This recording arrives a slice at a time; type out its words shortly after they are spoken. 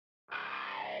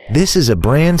This is a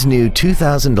brand new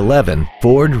 2011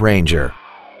 Ford Ranger.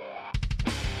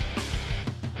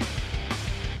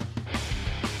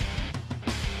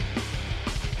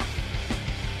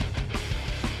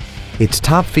 Its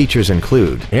top features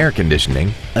include air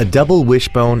conditioning, a double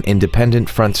wishbone independent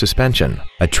front suspension,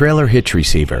 a trailer hitch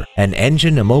receiver, an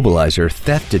engine immobilizer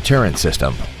theft deterrent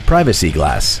system, privacy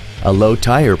glass, a low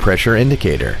tire pressure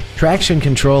indicator, traction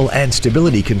control and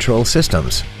stability control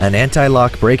systems, an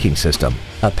anti-lock braking system,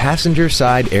 a passenger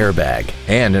side airbag,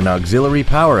 and an auxiliary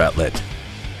power outlet.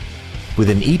 With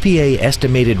an EPA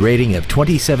estimated rating of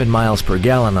 27 miles per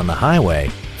gallon on the highway,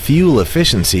 fuel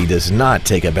efficiency does not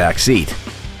take a back seat.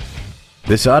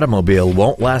 This automobile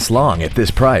won't last long at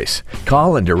this price.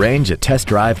 Call and arrange a test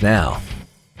drive now.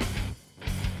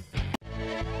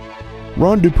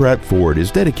 Ron DuPratt Ford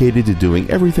is dedicated to doing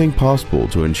everything possible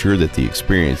to ensure that the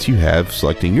experience you have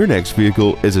selecting your next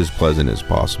vehicle is as pleasant as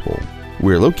possible.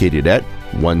 We're located at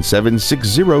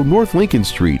 1760 North Lincoln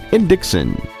Street in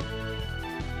Dixon.